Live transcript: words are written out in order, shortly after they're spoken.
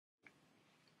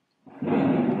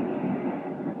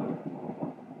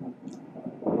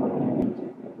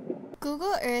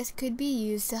Google Earth could be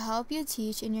used to help you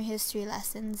teach in your history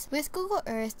lessons. With Google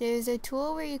Earth, there is a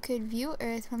tool where you could view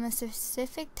Earth from a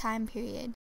specific time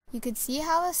period. You could see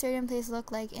how a certain place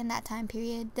looked like in that time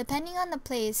period. Depending on the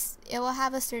place, it will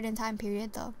have a certain time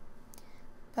period though.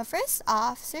 But first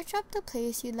off, search up the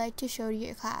place you'd like to show to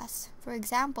your class. For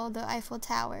example, the Eiffel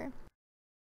Tower.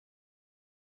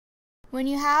 When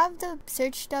you have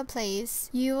searched the place,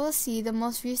 you will see the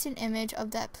most recent image of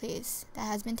that place that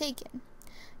has been taken.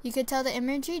 You could tell the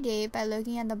imagery date by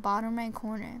looking at the bottom right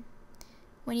corner.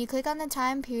 When you click on the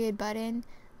time period button,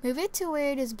 move it to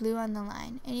where it is blue on the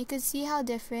line, and you could see how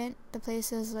different the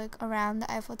places look around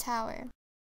the Eiffel Tower.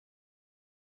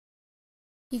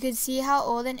 You could see how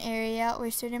old an area or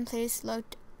certain place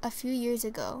looked a few years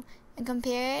ago, and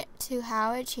compare it to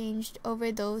how it changed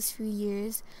over those few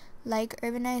years, like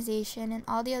urbanization and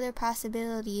all the other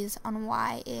possibilities on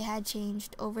why it had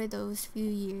changed over those few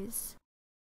years.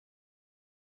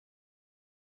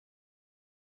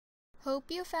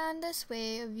 Hope you found this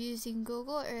way of using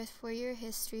Google Earth for your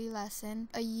history lesson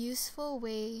a useful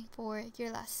way for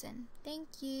your lesson.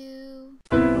 Thank you!